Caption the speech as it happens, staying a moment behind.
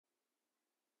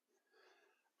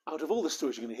Out of all the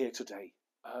stories you're going to hear today,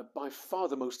 by far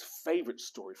the most favourite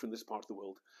story from this part of the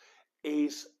world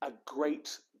is a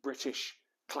great British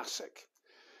classic.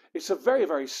 It's a very,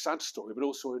 very sad story, but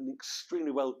also an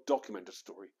extremely well documented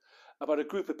story about a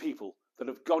group of people that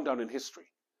have gone down in history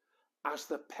as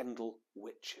the Pendle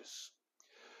Witches.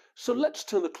 So let's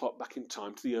turn the clock back in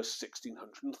time to the year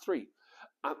 1603.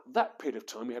 At that period of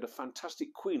time, we had a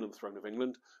fantastic queen on the throne of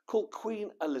England called Queen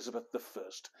Elizabeth I.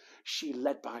 She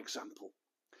led by example.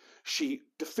 She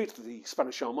defeated the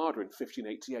Spanish Armada in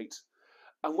 1588,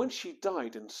 and when she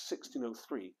died in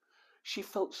 1603, she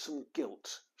felt some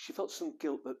guilt. She felt some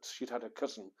guilt that she'd had her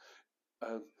cousin,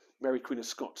 Mary Queen of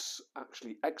Scots,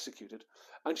 actually executed,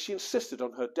 and she insisted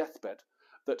on her deathbed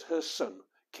that her son,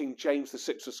 King James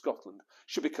VI of Scotland,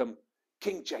 should become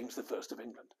King James I of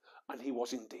England, and he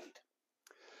was indeed.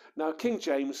 Now, King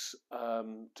James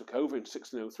took over in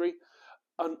 1603,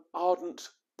 an ardent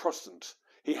Protestant.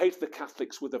 He hated the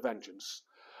Catholics with a vengeance.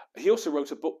 He also wrote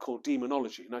a book called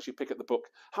Demonology, and as you pick up the book,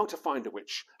 how to find a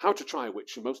witch, how to try a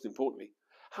witch, and most importantly,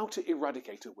 how to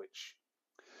eradicate a witch.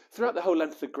 Throughout the whole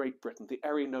length of Great Britain, the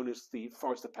area known as the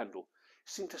Forest of Pendle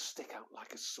seemed to stick out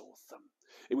like a sore thumb.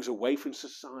 It was away from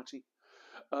society.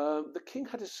 The king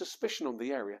had a suspicion on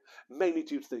the area, mainly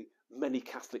due to the many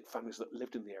Catholic families that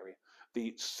lived in the area.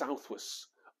 The Southwards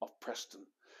of Preston,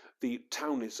 the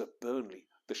Townies of Burnley,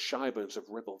 the Shireburns of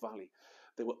Ribble Valley,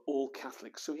 they were all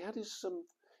Catholics, so he had his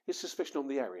suspicion on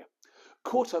the area.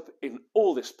 Caught up in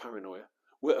all this paranoia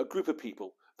were a group of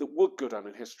people that would go down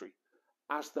in history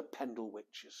as the Pendle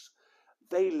Witches.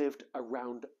 They lived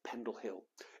around Pendle Hill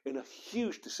in a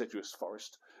huge deciduous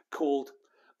forest called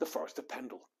the Forest of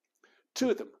Pendle. Two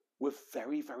of them were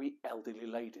very, very elderly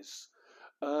ladies.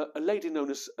 A lady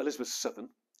known as Elizabeth Southern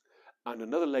and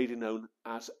another lady known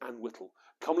as Anne Whittle,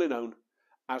 commonly known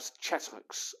as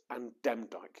Chettyx and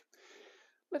Demdike.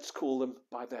 Let's call them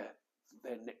by their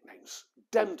nicknames.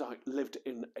 Demdike lived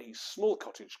in a small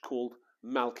cottage called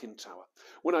Malkin Tower.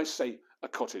 When I say a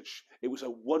cottage, it was a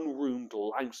one-roomed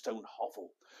limestone hovel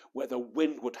where the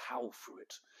wind would howl through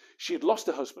it. She had lost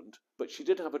her husband, but she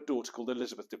did have a daughter called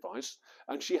Elizabeth Device,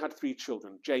 and she had 3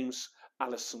 children, James,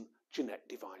 Alison, Jeanette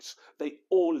Device. They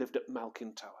all lived at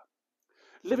Malkin Tower.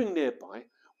 Living nearby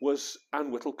was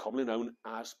Anne Whittle, commonly known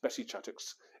as Bessie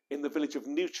Chettyx, in the village of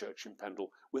Newchurch in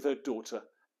Pendle with her daughter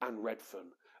Anne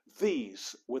Redfern.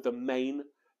 These were the main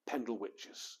Pendle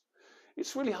Witches.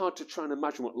 It's really hard to try and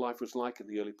imagine what life was like in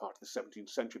the early part of the 17th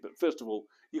century, but first of all,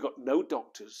 you got no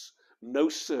doctors, no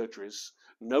surgeries,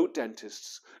 no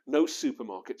dentists, no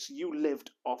supermarkets. You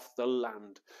lived off the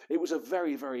land. It was a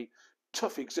very, very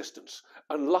tough existence,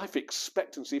 and life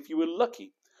expectancy, if you were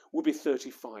lucky, would be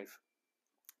 35.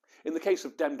 In the case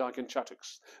of Demdike and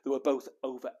Chettyx, they were both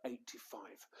over 85.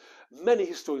 Many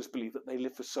historians believe that they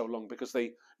lived for so long because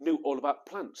they knew all about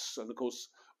plants, and of course,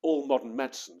 all modern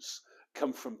medicines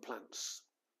come from plants.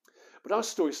 But our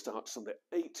story starts on the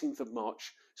 18th of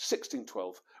March,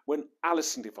 1612, when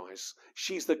Alison Device,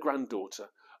 she's the granddaughter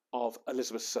of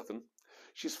Elizabeth Southern.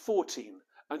 She's 14,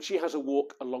 and she has a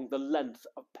walk along the length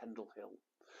of Pendle Hill.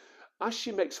 As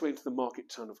she makes her way into the market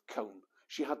town of Combe,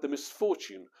 she had the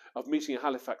misfortune of meeting a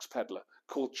Halifax peddler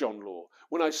called John Law.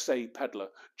 When I say peddler,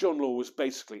 John Law was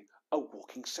basically a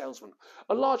walking salesman.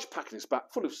 A large pack in his back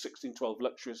full of 1612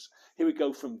 luxuries. He would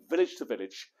go from village to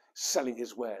village selling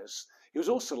his wares. He was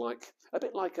also a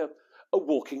bit like a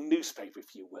walking newspaper,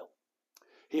 if you will.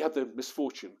 He had the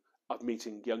misfortune of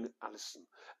meeting young Alison.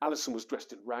 Alison was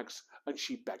dressed in rags, and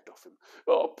she begged of him.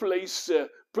 "Oh, please, sir,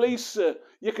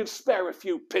 you can spare a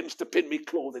few pins to pin me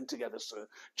clothing together, sir.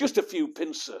 Just a few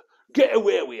pins, sir. Get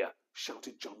away with you,"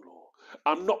 shouted John Law.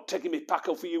 "I'm not taking me pack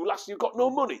off for you, lass. You've got no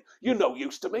money. You're no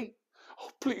use to me."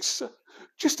 "Oh, please, sir,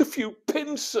 just a few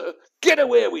pins, sir. Get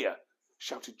away with you,"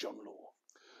 shouted John Law.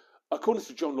 According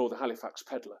to John Law, the Halifax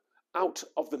peddler, out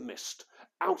of the mist,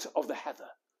 out of the heather,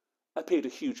 appeared a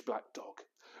huge black dog.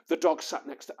 The dog sat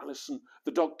next to Alison.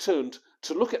 The dog turned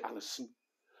to look at Alison,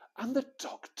 and the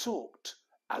dog talked.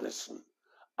 "Alison,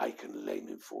 I can lame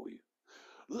him for you."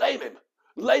 "Lame him!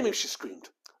 Lame him!" she screamed.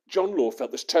 John Law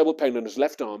felt this terrible pain on his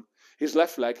left arm, his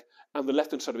left leg, and the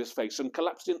left-hand side of his face, and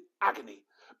collapsed in agony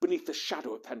beneath the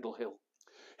shadow of Pendle Hill.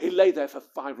 He lay there for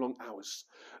 5 long hours.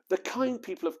 The kind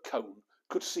people of Combe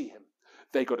could see him.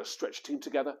 They got a stretch team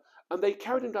together, and they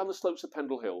carried him down the slopes of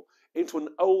Pendle Hill into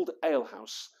an old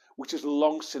alehouse, which is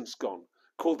long since gone,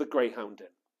 called the Greyhound Inn.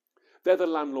 There the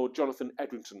landlord, Jonathan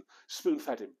Edrington,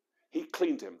 spoon-fed him. He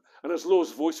cleaned him, and as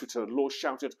Law's voice returned, Law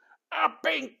shouted, "I'm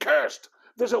being cursed!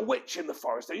 There's a witch in the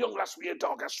forest, a young lass with a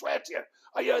dog, I swear to you.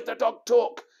 I heard the dog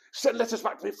talk. Send letters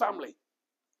back to my family."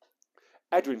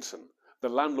 Edrington, the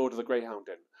landlord of the Greyhound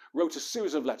Inn, wrote a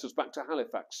series of letters back to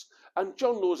Halifax, and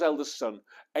John Law's eldest son,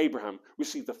 Abraham,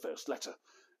 received the first letter.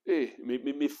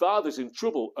 Me father's in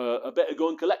trouble. I better go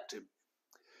and collect him.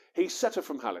 He set off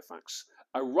from Halifax,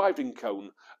 arrived in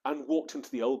Cone, and walked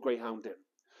into the old Greyhound Inn.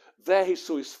 There he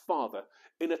saw his father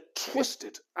in a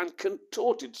twisted and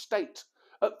contorted state.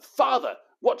 Father,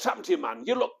 what's happened to you, man?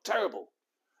 You look terrible.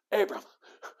 Abraham,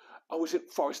 I was in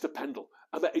Forest of Pendle.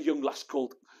 I met a young lass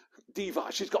called Diva.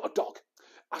 She's got a dog.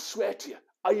 I swear to you,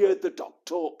 I heard the dog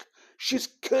talk. She's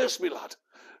cursed me, lad.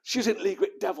 She's in league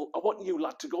with devil. I want you,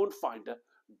 lad, to go and find her.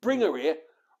 Bring her here.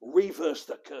 Reverse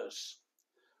the curse.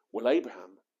 Well,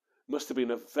 Abraham must have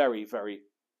been a very, very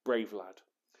brave lad.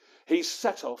 He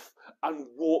set off and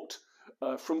walked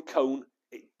from Cone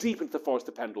deep into the Forest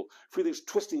of Pendle through these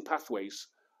twisting pathways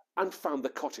and found the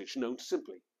cottage known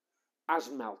simply as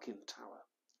Malkin Tower.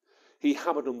 He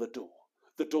hammered on the door.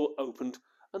 The door opened,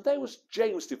 and there was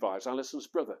James Devise, Alison's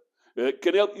brother.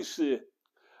 Can I help you, sir?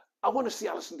 I want to see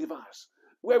Alison Devise.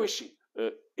 Where is she?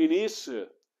 In here, sir.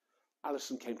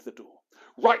 Alison came to the door.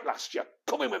 Right, lass, you're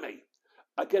coming with me.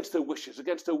 Against her wishes,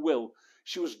 against her will,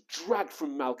 she was dragged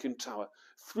from Malkin Tower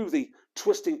through the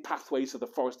twisting pathways of the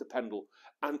Forest of Pendle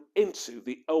and into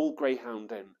the old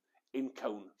Greyhound Inn in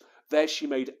Cone. There she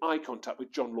made eye contact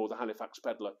with John Law, the Halifax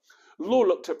peddler. Law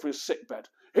looked up from his sick bed.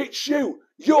 It's you,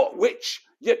 you witch!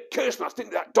 You cursed me,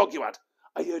 didn't that dog you had?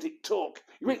 I heard it talk.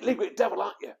 You're in league with the devil,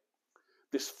 aren't you?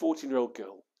 This 14-year-old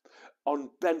girl, on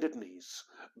bended knees,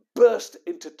 burst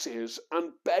into tears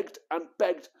and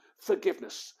begged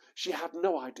forgiveness. She had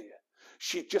no idea.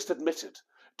 She just admitted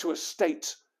to a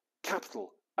state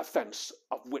capital offence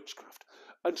of witchcraft.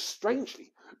 And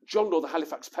strangely, John Law, the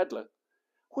Halifax peddler,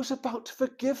 was about to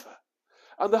forgive her.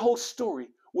 And the whole story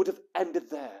would have ended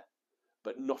there.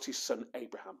 But not his son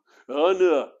Abraham. Oh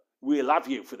no, we'll have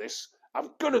you for this. I'm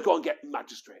going to go and get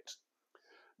magistrate.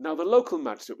 Now the local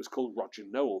magistrate was called Roger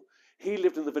Noel. He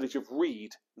lived in the village of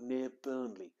Reed near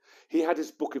Burnley. He had his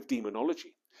book of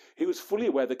demonology. He was fully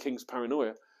aware of the king's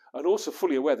paranoia and also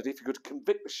fully aware that if he could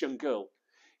convict this young girl,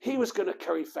 he was going to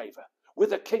curry favour with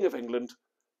the King of England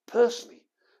personally.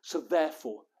 So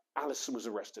therefore, Alison was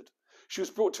arrested. She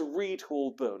was brought to Reed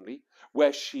Hall, Burnley,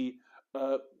 where she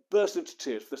burst into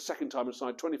tears for the second time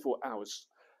inside 24 hours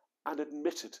and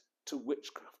admitted to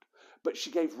witchcraft. But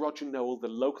she gave Roger Noel, the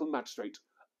local magistrate,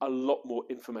 a lot more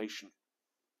information.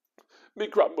 Me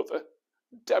grandmother,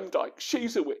 Demdike,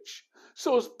 she's a witch.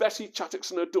 So is Bessie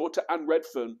Chattox and her daughter Anne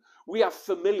Redfern. We have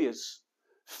familiars.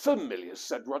 Familiars,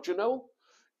 said Roger Noel.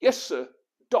 Yes, sir.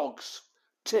 Dogs.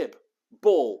 Tib,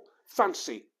 Ball,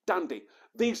 Fancy, Dandy.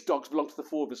 These dogs belong to the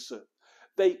four of us, sir.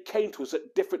 They came to us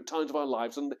at different times of our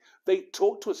lives and they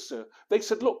talked to us, sir. They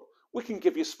said, look, we can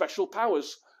give you special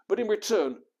powers, but in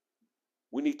return,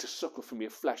 we need to suckle from your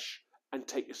flesh and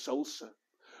take your soul, sir.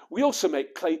 We also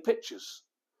make clay pictures.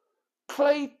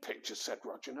 Clay pictures, said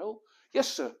Roger Noel. Yes,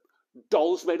 sir.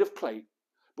 Dolls made of clay,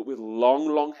 but with long,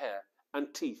 long hair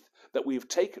and teeth that we have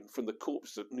taken from the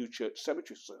corpses at New Church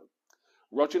Cemetery, sir.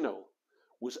 Roger Noel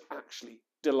was actually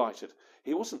delighted.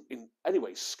 He wasn't in any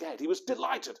way scared. He was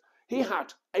delighted. He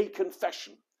had a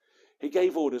confession. He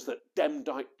gave orders that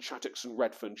Demdike, Chattox and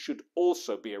Redfern should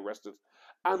also be arrested,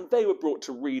 and they were brought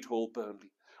to Reed Hall,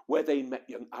 Burnley, where they met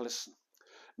young Alison.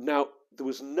 Now, there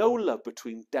was no love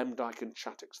between Demdike and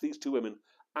Chattox. These two women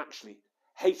actually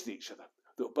hated each other.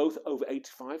 They were both over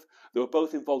 85. They were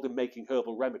both involved in making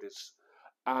herbal remedies.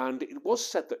 And it was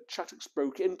said that Chattox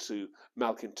broke into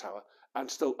Malkin Tower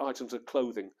and stole items of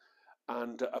clothing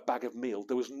and a bag of meal.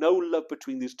 There was no love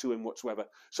between these two women whatsoever.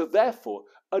 So therefore,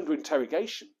 under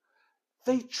interrogation,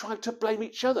 they tried to blame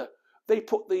each other. They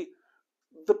put the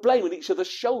blame on each other's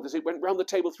shoulders. It went round the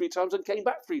table 3 times and came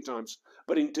back 3 times.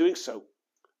 But in doing so,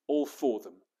 all 4 of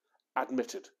them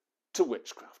admitted to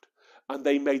witchcraft. And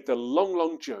they made the long,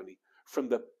 long journey from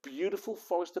the beautiful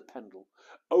Forest of Pendle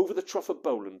over the Trough of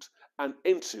Bowland and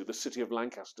into the city of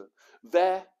Lancaster.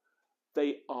 There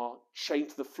they are chained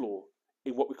to the floor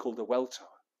in what we call the Well Tower,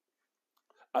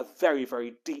 a very,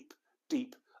 very deep,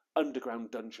 deep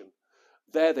underground dungeon.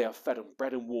 There they are fed on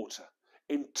bread and water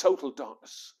in total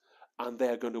darkness, and they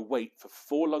are going to wait for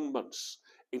 4 long months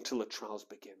until the trials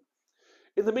begin.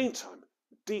 In the meantime,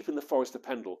 deep in the Forest of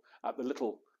Pendle, at the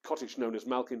little cottage known as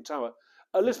Malkin Tower,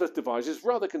 Elizabeth Devise is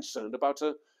rather concerned about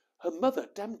her mother,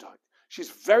 Demdike. She's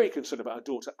very concerned about her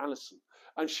daughter, Alison,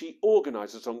 and she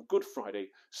organises on Good Friday,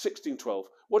 1612,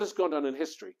 what has gone down in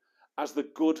history as the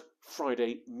Good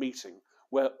Friday meeting,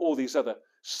 where all these other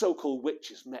so-called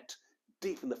witches met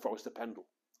deep in the Forest of Pendle.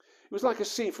 It was like a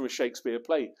scene from a Shakespeare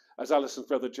play, as Alison's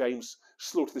brother James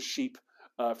slaughtered the sheep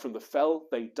from the fell.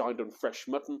 They dined on fresh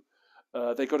mutton.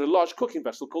 They got a large cooking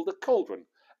vessel called a cauldron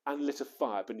and lit a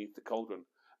fire beneath the cauldron.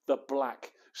 The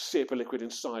black sear liquid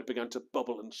inside began to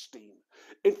bubble and steam.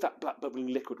 In that black bubbling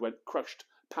liquid went crushed,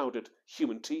 powdered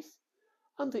human teeth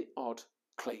and the odd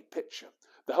clay pitcher.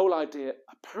 The whole idea,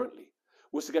 apparently,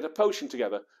 was to get a potion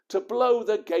together to blow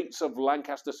the gates of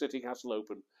Lancaster City Castle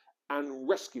open and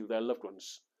rescue their loved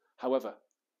ones. However,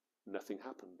 nothing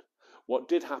happened. What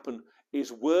did happen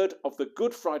is word of the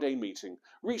Good Friday meeting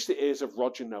reached the ears of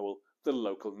Roger Nowell, the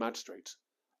local magistrate.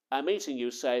 A meeting,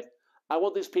 you say? I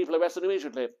want these people arrested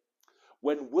immediately.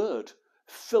 When word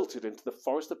filtered into the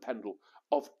Forest of Pendle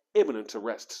of imminent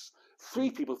arrests,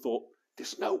 3 people thought,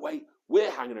 there's no way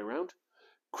we're hanging around.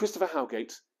 Christopher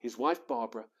Howgate, his wife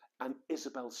Barbara, and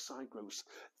Isabel Sigroves.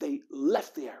 They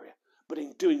left the area, but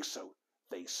in doing so,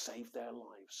 they saved their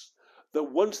lives. The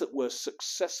ones that were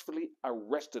successfully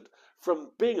arrested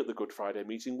from being at the Good Friday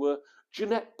meeting were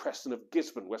Jeanette Preston of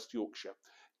Gisborne, West Yorkshire,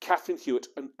 Catherine Hewitt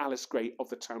and Alice Gray of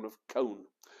the town of Colne,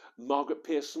 Margaret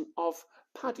Pearson of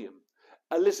Padiham,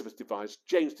 Elizabeth Devise,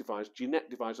 James Devise, Jeanette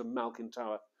Devise and Malkin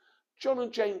Tower, John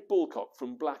and Jane Bulcock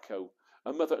from Blackhoe,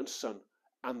 a mother and son,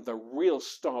 and the real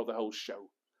star of the whole show,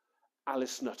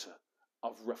 Alice Nutter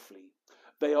of Roughly.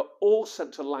 They are all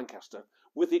sent to Lancaster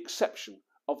with the exception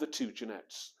of the 2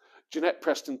 Jeanettes. Jeanette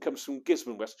Preston comes from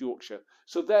Gisborne, West Yorkshire,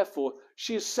 so therefore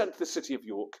she is sent to the city of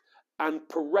York and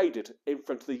paraded in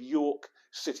front of the York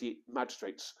City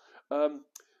magistrates. Her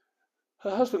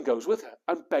husband goes with her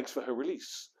and begs for her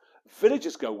release.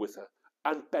 Villagers go with her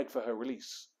and beg for her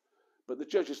release. But the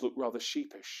judges look rather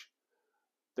sheepish.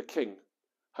 The king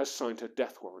has signed her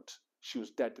death warrant. She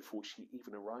was dead before she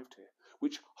even arrived here,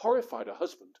 which horrified her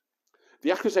husband.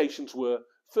 The accusations were,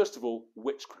 first of all,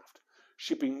 witchcraft.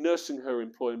 She'd been nursing her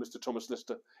employer, Mr. Thomas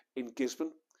Lister, in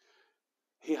Gisborne.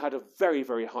 He had a very,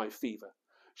 very high fever.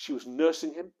 She was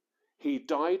nursing him. He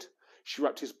died. She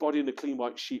wrapped his body in a clean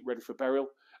white sheet ready for burial,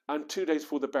 and 2 days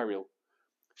before the burial,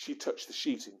 she touched the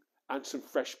sheeting, and some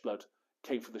fresh blood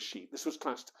came from the sheet. This was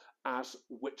classed as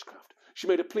witchcraft. She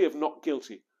made a plea of not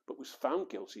guilty, but was found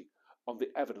guilty on the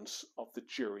evidence of the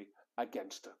jury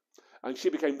against her. And she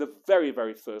became the very,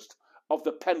 very first of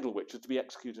the Pendle Witches to be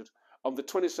executed on the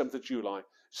 27th of July,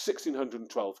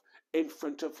 1612, in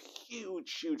front of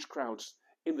huge, huge crowds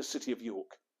in the city of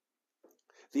York.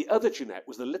 The other Jeanette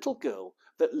was the little girl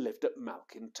that lived at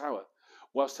Malkin Tower,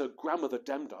 whilst her grandmother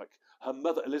Demdike, her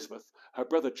mother Elizabeth, her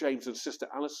brother James and sister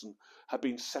Alison had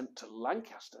been sent to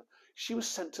Lancaster. She was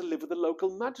sent to live with the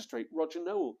local magistrate, Roger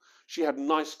Nowell. She had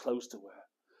nice clothes to wear,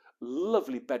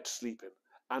 lovely bed to sleep in,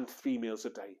 and 3 meals a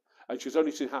day, and she was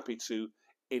only too happy to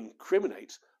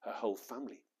incriminate her whole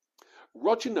family.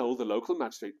 Roger Nowell, the local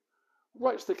magistrate,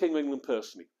 writes to the King of England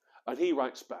personally, and he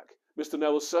writes back, Mr.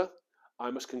 Nowell, sir,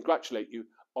 I must congratulate you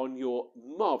on your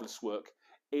marvellous work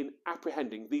in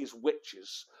apprehending these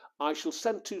witches. I shall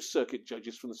send 2 circuit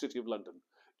judges from the City of London,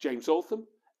 James Altham,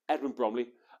 Edmund Bromley,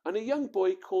 and a young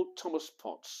boy called Thomas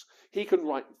Potts. He can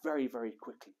write very, very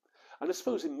quickly. And I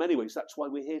suppose in many ways that's why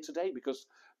we're here today, because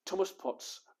Thomas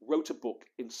Potts wrote a book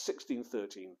in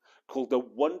 1613 called The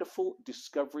Wonderful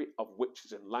Discovery of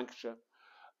Witches in Lancashire,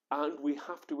 and we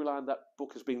have to rely on that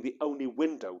book as being the only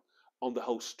window on the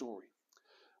whole story.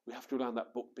 We have to rely on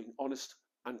that book being honest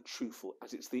and truthful,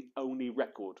 as it's the only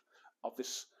record of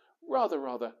this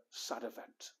rather sad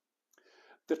event.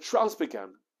 The trials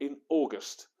began in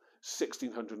August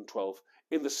 1612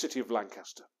 in the city of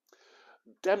Lancaster.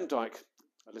 Demdike,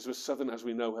 Elizabeth Southern as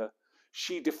we know her,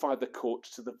 she defied the court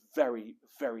to the very,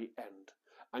 very end,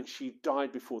 and she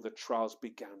died before the trials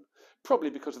began, probably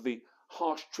because of the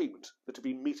harsh treatment that had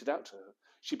been meted out to her.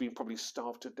 She'd been probably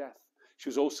starved to death. She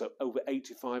was also over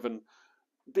 85, and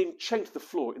being chained to the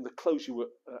floor in the clothes you were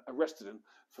arrested in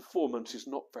for 4 months is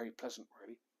not very pleasant,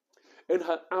 really. In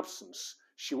her absence,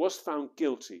 she was found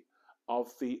guilty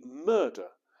of the murder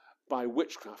by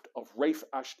witchcraft of Rafe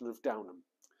Ashton of Downham,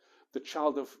 the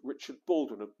child of Richard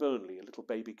Baldwin of Burnley, a little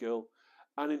baby girl,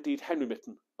 and indeed Henry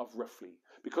Mitten of Roughly.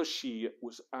 Because she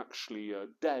was actually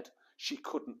dead, she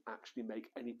couldn't actually make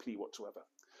any plea whatsoever.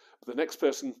 But the next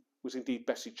person was indeed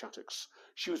Bessie Chattox.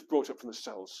 She was brought up from the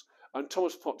cells, and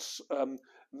Thomas Potts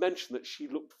mentioned that she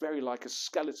looked very like a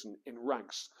skeleton in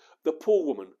rags. The poor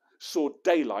woman saw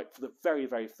daylight for the very,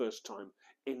 very first time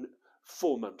in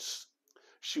 4 months.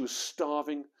 She was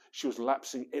starving, she was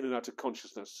lapsing in and out of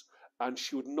consciousness, and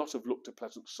she would not have looked a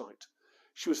pleasant sight.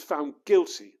 She was found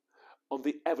guilty on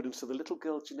the evidence of the little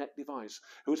girl Jeanette Devise,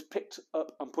 who was picked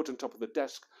up and put on top of the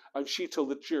desk, and she told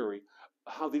the jury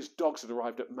how these dogs had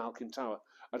arrived at Malkin Tower,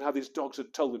 and how these dogs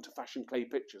had told them to fashion clay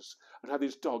pictures, and how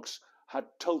these dogs had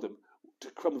told them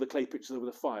to crumble the clay pictures over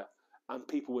the fire, and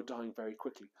people were dying very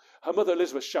quickly. Her mother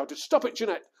Elizabeth shouted, "Stop it,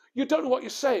 Jeanette! You don't know what you're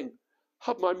saying.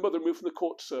 Have my mother removed from the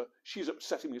court, sir. She's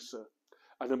upsetting me, sir.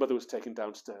 And her mother was taken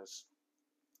downstairs.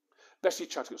 Bessie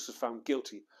Chattox was found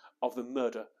guilty of the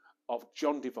murder of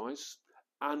John Device,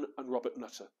 Anne and Robert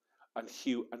Nutter, and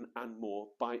Hugh and Anne Moore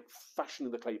by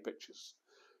fashioning the clay pictures.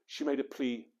 She made a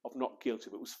plea of not guilty,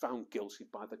 but was found guilty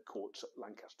by the courts at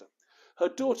Lancaster. Her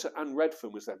daughter Anne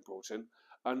Redfern was then brought in,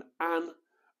 and Anne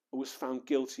was found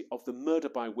guilty of the murder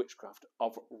by witchcraft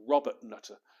of Robert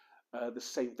Nutter, the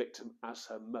same victim as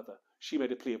her mother. She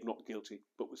made a plea of not guilty,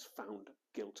 but was found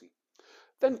guilty.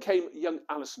 Then came young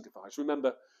Alison Device.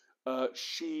 Remember,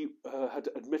 she had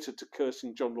admitted to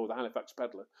cursing John Law, the Halifax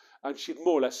peddler, and she'd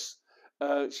more or less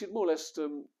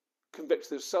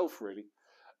convicted herself, really.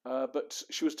 But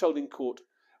she was told in court,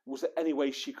 was there any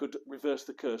way she could reverse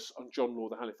the curse on John Law,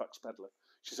 the Halifax peddler?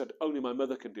 She said, only my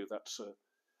mother can do that, sir.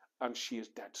 And she is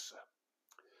dead, sir.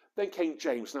 Then came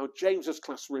James. Now, James was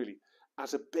classed really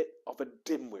as a bit of a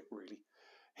dimwit, really.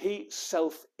 He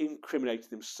self-incriminated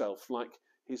himself, like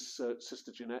his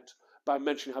sister Jeanette, by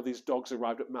mentioning how these dogs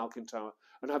arrived at Malkin Tower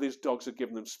and how these dogs had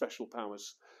given them special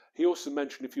powers. He also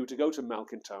mentioned if you were to go to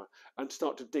Malkin Tower and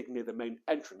start to dig near the main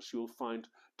entrance, you will find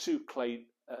two clay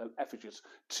effigies,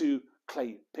 two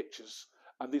clay pictures,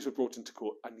 and these were brought into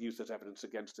court and used as evidence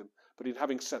against him. But in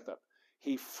having said that,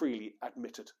 he freely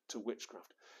admitted to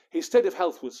witchcraft. His state of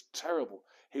health was terrible.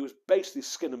 He was basically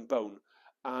skin and bone,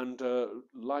 and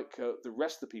like the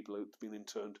rest of the people who had been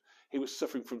interned, he was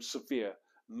suffering from severe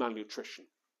malnutrition.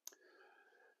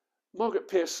 Margaret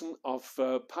Pearson of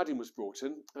Padding was brought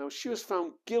in. She was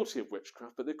found guilty of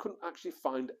witchcraft, but they couldn't actually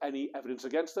find any evidence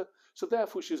against her, so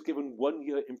therefore she was given 1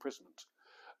 year imprisonment.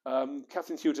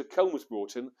 Catherine Hewitt of Colne was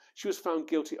brought in. She was found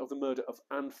guilty of the murder of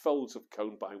Anne Folds of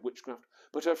Colne by witchcraft,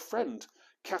 but her friend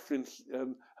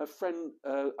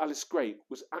Alice Gray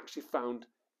was actually found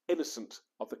innocent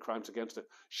of the crimes against her.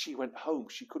 She went home.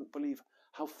 She couldn't believe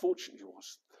how fortunate she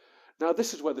was. Now,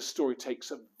 this is where the story takes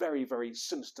a very, very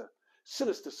sinister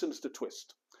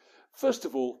twist. First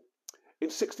of all, in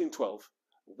 1612,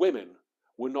 women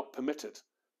were not permitted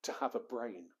to have a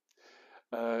brain.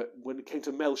 When it came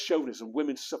to male chauvinism,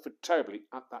 women suffered terribly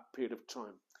at that period of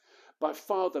time. By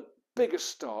far the biggest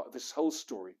star of this whole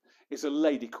story is a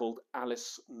lady called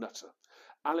Alice Nutter.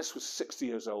 Alice was 60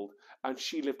 years old, and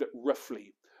she lived at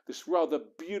Roughly, this rather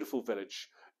beautiful village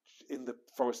in the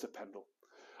Forest of Pendle.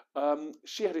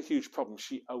 She had a huge problem.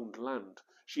 She owned land.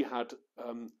 She had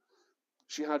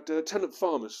tenant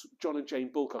farmers, John and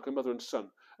Jane Bulcock, her mother and son,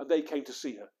 and they came to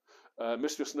see her.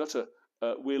 Mistress Nutter,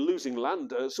 we're losing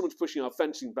land. Someone's pushing our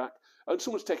fencing back, and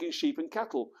someone's taking sheep and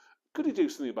cattle. Could you do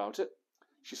something about it?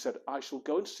 She said, I shall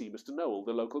go and see Mr. Noel,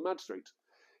 the local magistrate.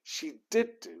 She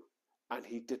did do, and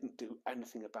he didn't do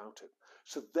anything about it.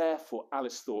 So therefore,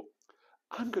 Alice thought,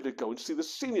 I'm going to go and see the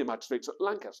senior magistrates at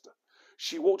Lancaster.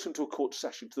 She walked into a court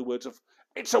session to the words of,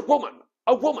 it's a woman!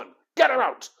 A woman! Get her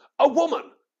out! A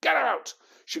woman! Get her out!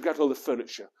 She grabbed all the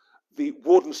furniture. The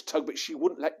warden's tugged, but she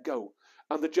wouldn't let go.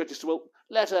 And the judges said, well,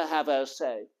 let her have her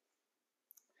say.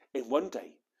 In one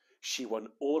day, she won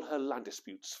all her land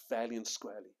disputes fairly and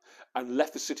squarely and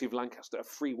left the city of Lancaster a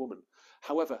free woman.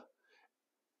 However,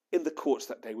 in the courts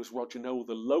that day was Roger Noel,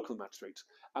 the local magistrate,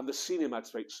 and the senior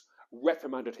magistrates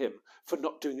reprimanded him for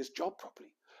not doing his job properly.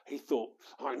 He thought,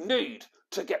 I need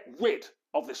to get rid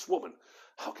of this woman.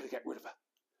 How can I get rid of her?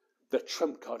 The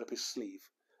trump card up his sleeve.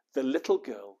 The little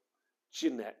girl,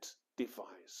 Jeanette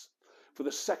Device. For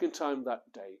the second time that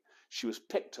day, she was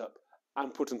picked up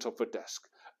and put on top of a desk.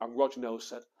 And Roger Noel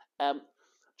said,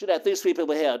 Jeanette, these three people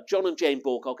were here. John and Jane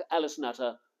Bulcock, Alice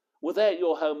Nutter. Were they at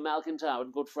your home, Malkin Tower,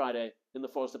 on Good Friday, in the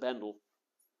Forest of Pendle?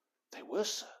 They were,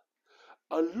 sir.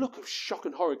 A look of shock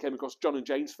and horror came across John and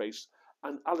Jane's face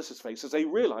and Alice's face as they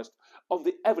realised, on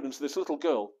the evidence of this little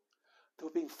girl, they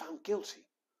were being found guilty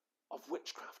of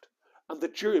witchcraft. And the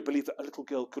jury believed that a little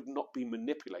girl could not be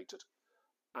manipulated.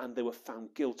 And they were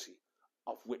found guilty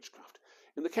of witchcraft.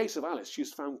 In the case of Alice, she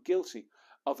was found guilty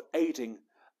of aiding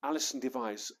Alison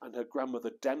Device and her grandmother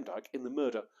Demdike in the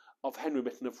murder of Henry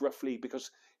Mitten of Roughly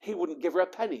because he wouldn't give her a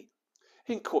penny.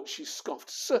 In court she scoffed,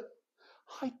 Sir,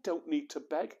 I don't need to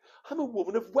beg. I'm a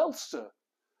woman of wealth, sir.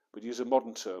 But to use a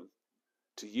modern term,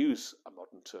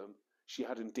 she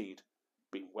had indeed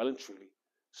been well and truly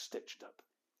stitched up.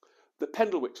 The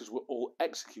Pendle Witches were all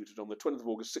executed on the 20th of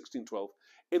August 1612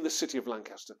 in the city of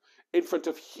Lancaster in front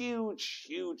of huge,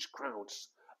 huge crowds,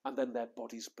 and then their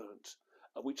bodies burnt.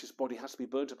 A witch's body has to be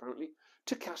burnt, apparently,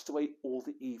 to cast away all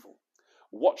the evil.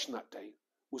 Watching that day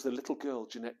was the little girl,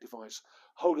 Jeanette Device,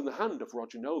 holding the hand of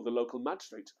Roger Noel, the local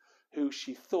magistrate, who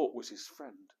she thought was his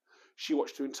friend. She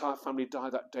watched her entire family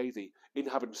die that day, the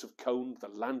inhabitants of Colne, the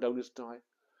landowners die.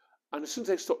 And as soon as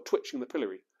they stopped twitching in the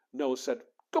pillory, Noel said,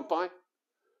 "Goodbye."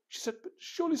 She said, "But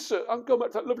surely, sir, I'm going back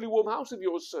to that lovely warm house of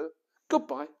yours, sir.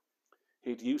 Goodbye."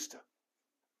 He'd used her.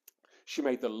 She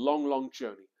made the long, long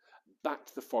journey back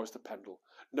to the forest of Pendle,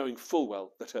 knowing full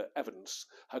well that her evidence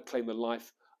had claimed the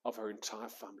life of her entire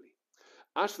family.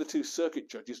 As for the two circuit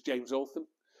judges, James Altham,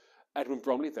 Edmund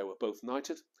Bromley, they were both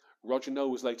knighted. Roger Noel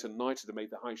was later knighted and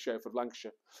made the High Sheriff of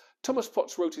Lancashire. Thomas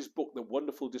Potts wrote his book, The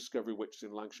Wonderful Discovery of Witches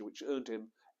in Lancashire, which earned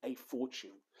him a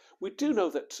fortune. We do know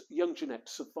that young Jeanette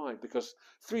survived because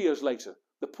 3 years later,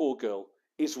 the poor girl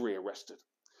is rearrested.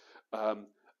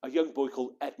 A young boy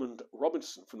called Edmund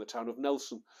Robinson from the town of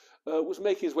Nelson was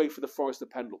making his way through the forest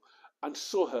of Pendle and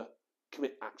saw her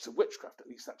commit acts of witchcraft. At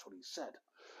least that's what he said.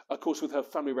 Of course, with her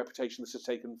family reputation, this is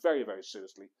taken very, very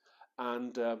seriously,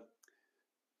 and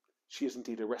she is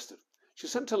indeed arrested.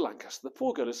 She's sent to Lancaster. The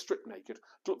poor girl is stripped naked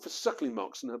to look for suckling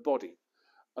marks in her body.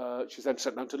 She's then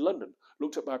sent down to London,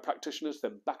 looked at by practitioners,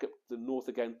 then back up the north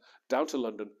again, down to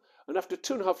London. And after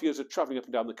 2.5 years of travelling up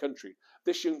and down the country,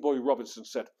 this young boy Robinson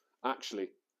said,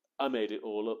 "Actually, I made it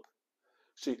all up."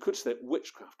 So you could say that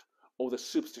witchcraft, or the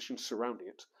superstition surrounding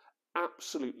it,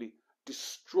 absolutely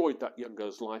destroyed that young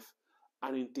girl's life,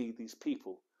 and indeed these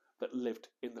people that lived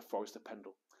in the forest of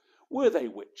Pendle. Were they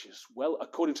witches? Well,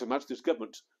 according to Her Majesty's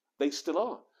government, they still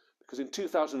are, because in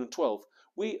 2012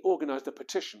 we organised a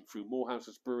petition through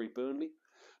Morehouse's Brewery, Burnley.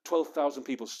 12,000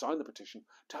 people signed the petition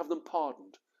to have them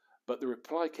pardoned, but the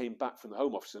reply came back from the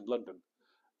Home Office in London.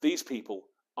 These people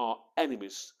are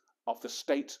enemies of the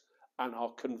state and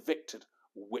are convicted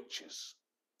witches.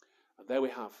 And there we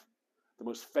have the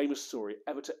most famous story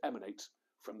ever to emanate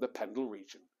from the Pendle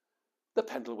region, the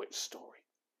Pendle Witch story.